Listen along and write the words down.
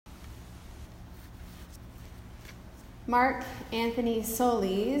Mark Anthony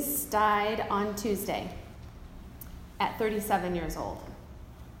Solis died on Tuesday at 37 years old.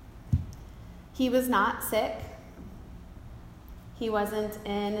 He was not sick. He wasn't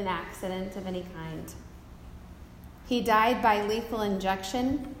in an accident of any kind. He died by lethal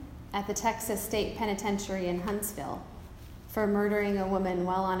injection at the Texas State Penitentiary in Huntsville for murdering a woman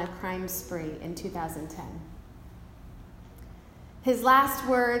while on a crime spree in 2010. His last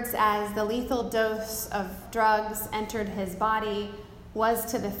words as the lethal dose of drugs entered his body was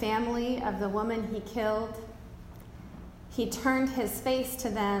to the family of the woman he killed. He turned his face to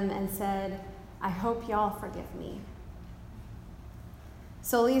them and said, "I hope y'all forgive me."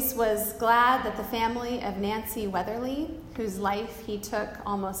 Solis was glad that the family of Nancy Weatherly, whose life he took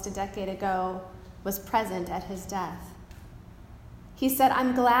almost a decade ago, was present at his death. He said,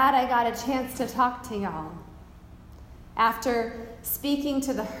 "I'm glad I got a chance to talk to y'all." After speaking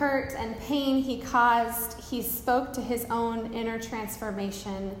to the hurt and pain he caused, he spoke to his own inner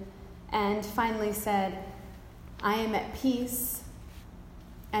transformation and finally said, "I am at peace,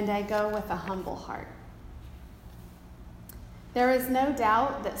 and I go with a humble heart." There is no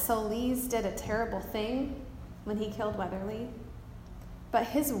doubt that Solis did a terrible thing when he killed Weatherly, but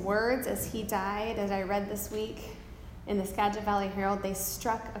his words as he died, as I read this week in the Skagit Valley Herald, they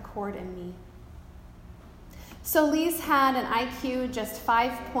struck a chord in me. Solis had an IQ just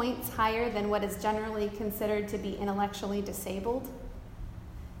 5 points higher than what is generally considered to be intellectually disabled.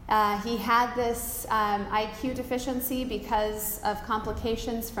 He had this IQ deficiency because of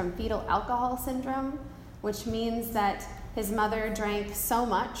complications from fetal alcohol syndrome, which means that his mother drank so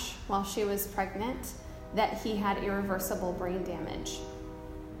much while she was pregnant that he had irreversible brain damage.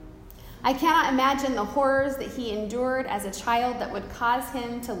 I cannot imagine the horrors that he endured as a child that would cause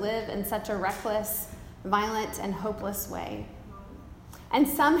him to live in such a reckless, violent, and hopeless way. And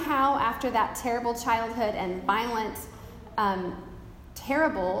somehow, after that terrible childhood and violent,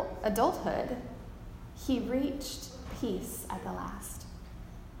 terrible adulthood, he reached peace at the last.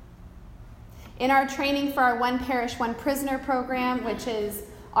 In our training for our One Parish, One Prisoner program, which is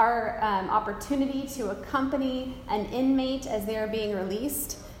our opportunity to accompany an inmate as they are being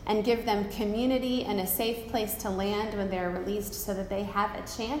released and give them community and a safe place to land when they're released so that they have a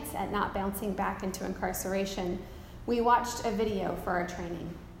chance at not bouncing back into incarceration, we watched a video for our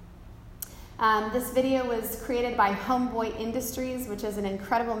training. This video was created by Homeboy Industries, which is an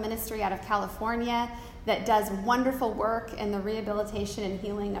incredible ministry out of California that does wonderful work in the rehabilitation and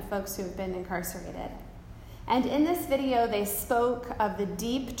healing of folks who have been incarcerated. And in this video, they spoke of the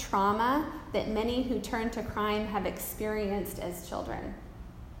deep trauma that many who turn to crime have experienced as children.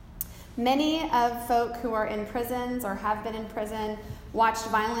 Many of folk who are in prisons or have been in prison watched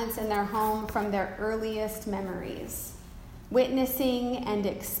violence in their home from their earliest memories, witnessing and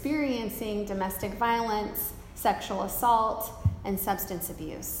experiencing domestic violence, sexual assault, and substance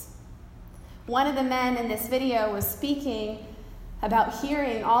abuse. One of the men in this video was speaking about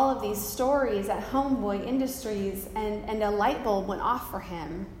hearing all of these stories at Homeboy Industries, and a light bulb went off for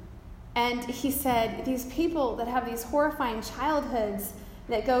him. And he said, these people that have these horrifying childhoods,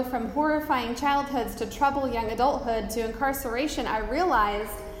 that go from horrifying childhoods to troubled young adulthood to incarceration, I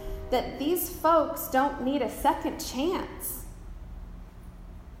realized that these folks don't need a second chance.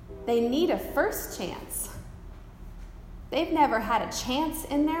 They need a first chance. They've never had a chance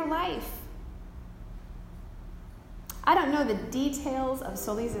in their life. I don't know the details of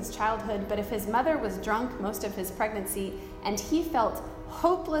Solis' childhood, but if his mother was drunk most of his pregnancy and he felt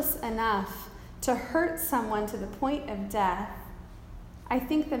hopeless enough to hurt someone to the point of death, I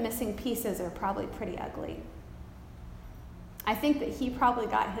think the missing pieces are probably pretty ugly. I think that he probably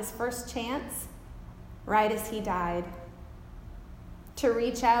got his first chance right as he died to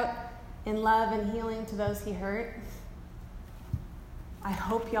reach out in love and healing to those he hurt. I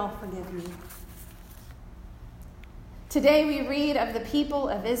hope y'all forgive me. Today we read of the people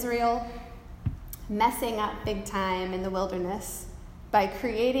of Israel messing up big time in the wilderness by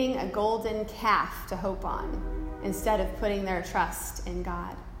creating a golden calf to hope on instead of putting their trust in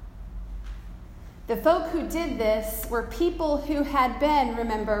God. The folk who did this were people who had been,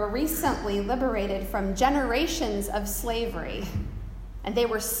 remember, recently liberated from generations of slavery. And they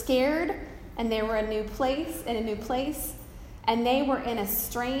were scared, and they were in a new place, and they were in a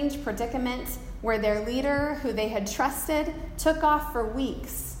strange predicament where their leader, who they had trusted, took off for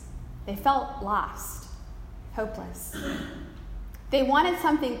weeks. They felt lost, hopeless. They wanted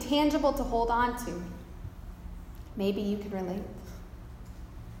something tangible to hold on to. Maybe you could relate.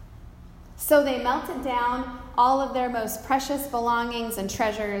 So they melted down all of their most precious belongings and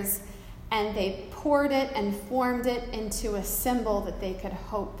treasures, and they poured it and formed it into a symbol that they could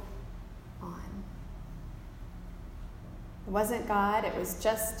hope on. It wasn't God, it was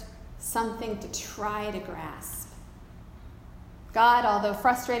just something to try to grasp. God, although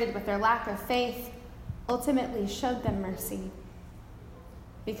frustrated with their lack of faith, ultimately showed them mercy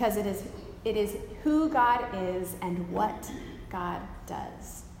because it is who God is and what God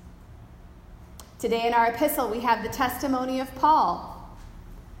does. Today in our epistle, we have the testimony of Paul,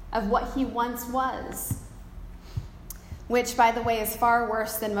 of what he once was, which, by the way, is far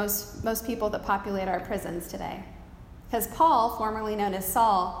worse than most people that populate our prisons today. Because Paul, formerly known as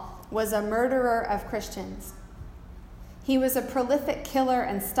Saul, was a murderer of Christians. He was a prolific killer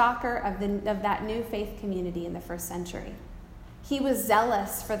and stalker of that new faith community in the first century. He was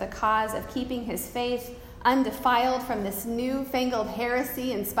zealous for the cause of keeping his faith undefiled from this newfangled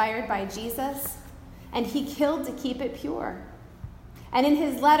heresy inspired by Jesus, and he killed to keep it pure. And in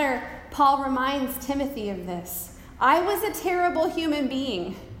his letter, Paul reminds Timothy of this. I was a terrible human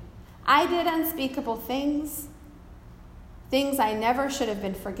being. I did unspeakable things I never should have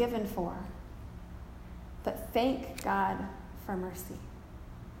been forgiven for. But thank God for mercy.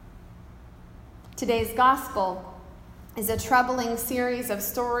 Today's gospel is a troubling series of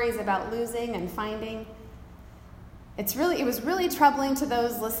stories about losing and finding. It was really troubling to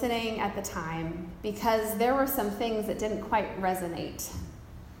those listening at the time because there were some things that didn't quite resonate.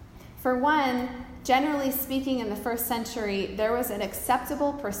 For one, generally speaking, in the first century, there was an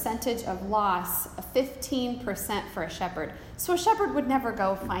acceptable percentage of loss of 15% for a shepherd. So a shepherd would never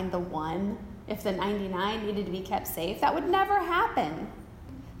go find the one if the 99 needed to be kept safe. That would never happen.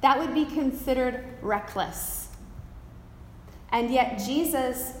 That would be considered reckless. And yet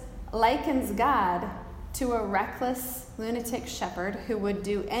Jesus likens God to a reckless lunatic shepherd who would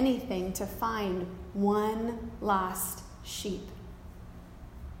do anything to find one lost sheep.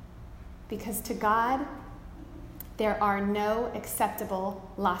 Because to God, there are no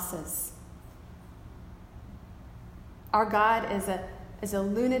acceptable losses. Our God is a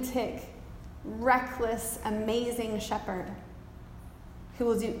lunatic, reckless, amazing shepherd who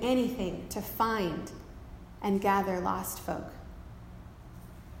will do anything to find and gather lost folk.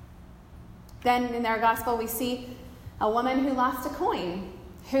 Then in our gospel, we see a woman who lost a coin.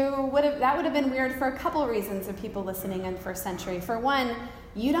 That would have been weird for a couple reasons of people listening in the first century. For one,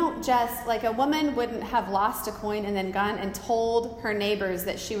 you don't just, like a woman wouldn't have lost a coin and then gone and told her neighbors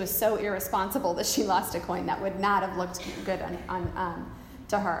that she was so irresponsible that she lost a coin. That would not have looked good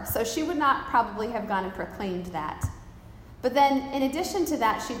to her. So she would not probably have gone and proclaimed that. But then in addition to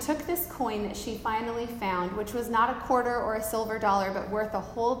that, she took this coin that she finally found, which was not a quarter or a silver dollar, but worth a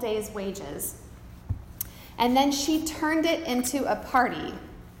whole day's wages. And then she turned it into a party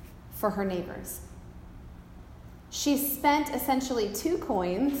for her neighbors. She spent essentially 2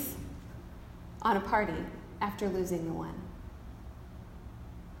 coins on a party after losing the one.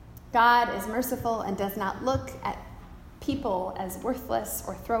 God is merciful and does not look at people as worthless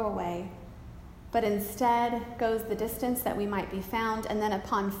or throwaway, but instead goes the distance that we might be found, and then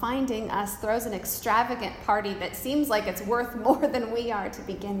upon finding us, throws an extravagant party that seems like it's worth more than we are to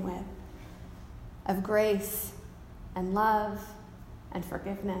begin with, of grace and love and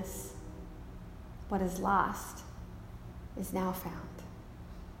forgiveness. What is lost is now found.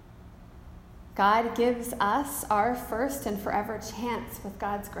 God gives us our first and forever chance with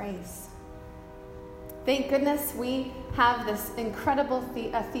God's grace. Thank goodness we have this incredible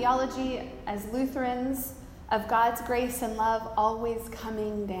theology as Lutherans of God's grace and love always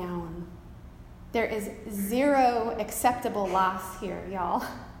coming down. There is zero acceptable loss here, y'all.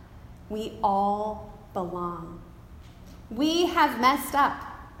 We all belong. We have messed up.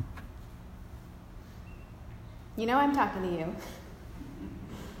 You know I'm talking to you.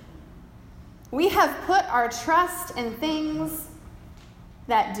 We have put our trust in things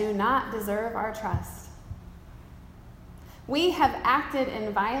that do not deserve our trust. We have acted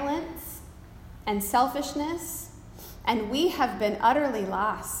in violence and selfishness, and we have been utterly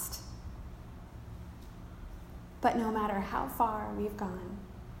lost. But no matter how far we've gone,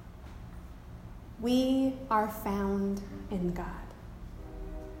 we are found in God.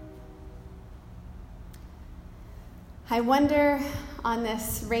 I wonder on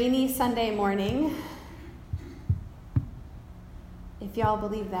this rainy Sunday morning if y'all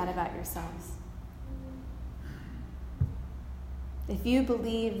believe that about yourselves. If you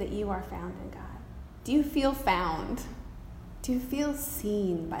believe that you are found in God. Do you feel found? Do you feel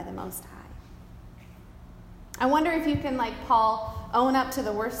seen by the Most High? I wonder if you can, like Paul, own up to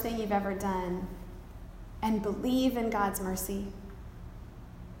the worst thing you've ever done and believe in God's mercy.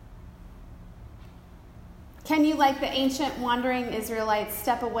 Can you, like the ancient wandering Israelites,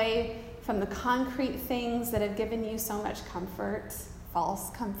 step away from the concrete things that have given you so much comfort, false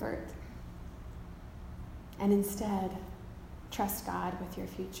comfort, and instead trust God with your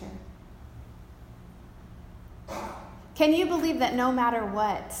future? Can you believe that no matter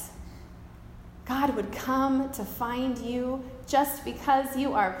what, God would come to find you just because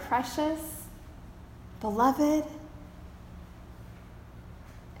you are precious, beloved,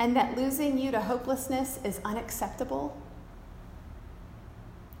 and that losing you to hopelessness is unacceptable?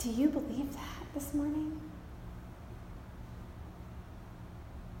 Do you believe that this morning?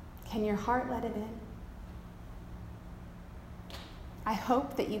 Can your heart let it in? I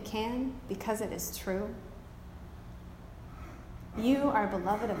hope that you can, because it is true. You are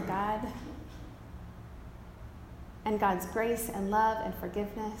beloved of God, and God's grace and love and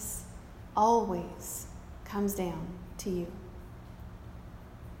forgiveness always comes down to you.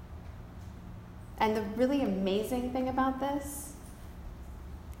 And the really amazing thing about this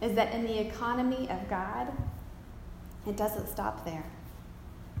is that in the economy of God, it doesn't stop there.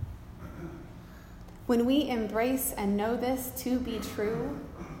 When we embrace and know this to be true,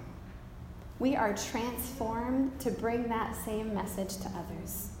 we are transformed to bring that same message to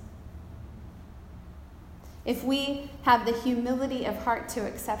others. If we have the humility of heart to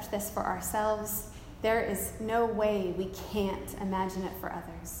accept this for ourselves, there is no way we can't imagine it for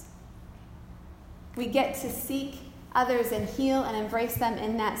others. We get to seek others and heal and embrace them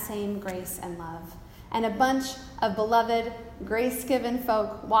in that same grace and love. And a bunch of beloved, grace-given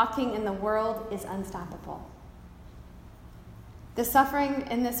folk walking in the world is unstoppable. The suffering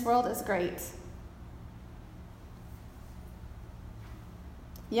in this world is great.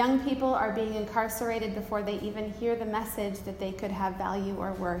 Young people are being incarcerated before they even hear the message that they could have value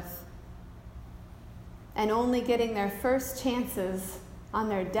or worth, and only getting their first chances on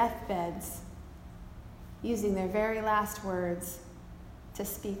their deathbeds, using their very last words to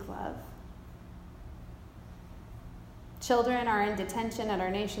speak love. Children are in detention at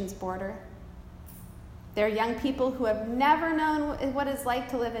our nation's border. They're young people who have never known what it's like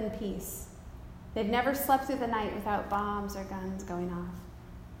to live in peace. They've never slept through the night without bombs or guns going off.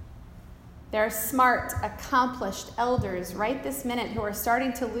 There are smart, accomplished elders right this minute who are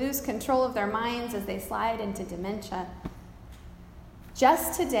starting to lose control of their minds as they slide into dementia.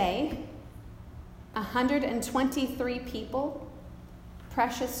 Just today, 123 people,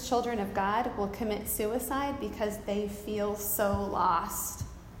 precious children of God, will commit suicide because they feel so lost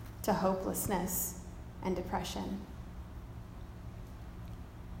to hopelessness and depression.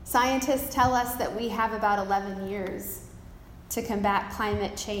 Scientists tell us that we have about 11 years to combat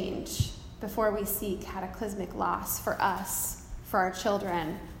climate change before we see cataclysmic loss for us, for our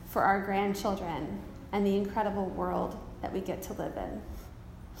children, for our grandchildren, and the incredible world that we get to live in.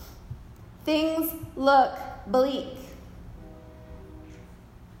 Things look bleak.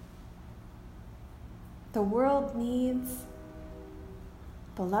 The world needs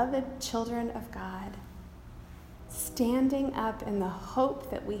beloved children of God standing up in the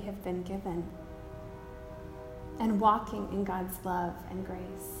hope that we have been given and walking in God's love and grace.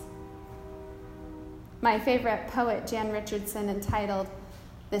 My favorite poet, Jan Richardson, entitled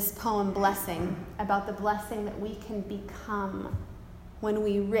this poem Blessing, about the blessing that we can become when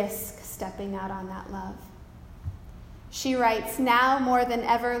we risk stepping out on that love. She writes, "Now more than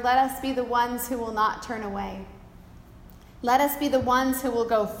ever, let us be the ones who will not turn away. Let us be the ones who will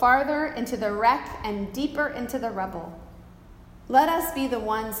go farther into the wreck and deeper into the rubble. Let us be the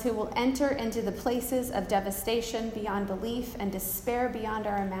ones who will enter into the places of devastation beyond belief and despair beyond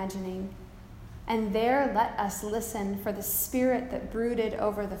our imagining. And there let us listen for the spirit that brooded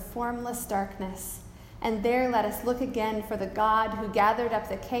over the formless darkness. And there let us look again for the God who gathered up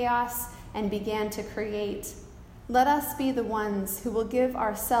the chaos and began to create. Let us be the ones who will give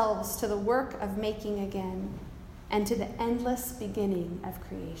ourselves to the work of making again and to the endless beginning of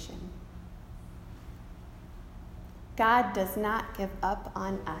creation." God does not give up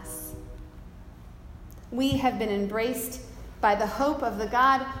on us. We have been embraced by the hope of the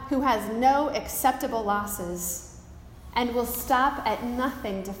God who has no acceptable losses and will stop at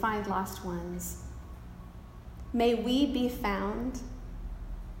nothing to find lost ones. May we be found,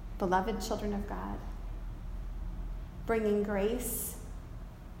 beloved children of God, bringing grace,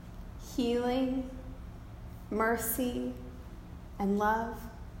 healing, mercy, and love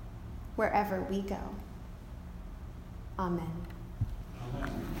wherever we go. Amen.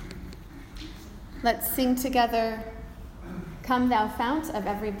 Amen. Let's sing together, "Come Thou Fount of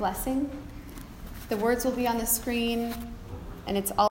Every Blessing." The words will be on the screen, and it's all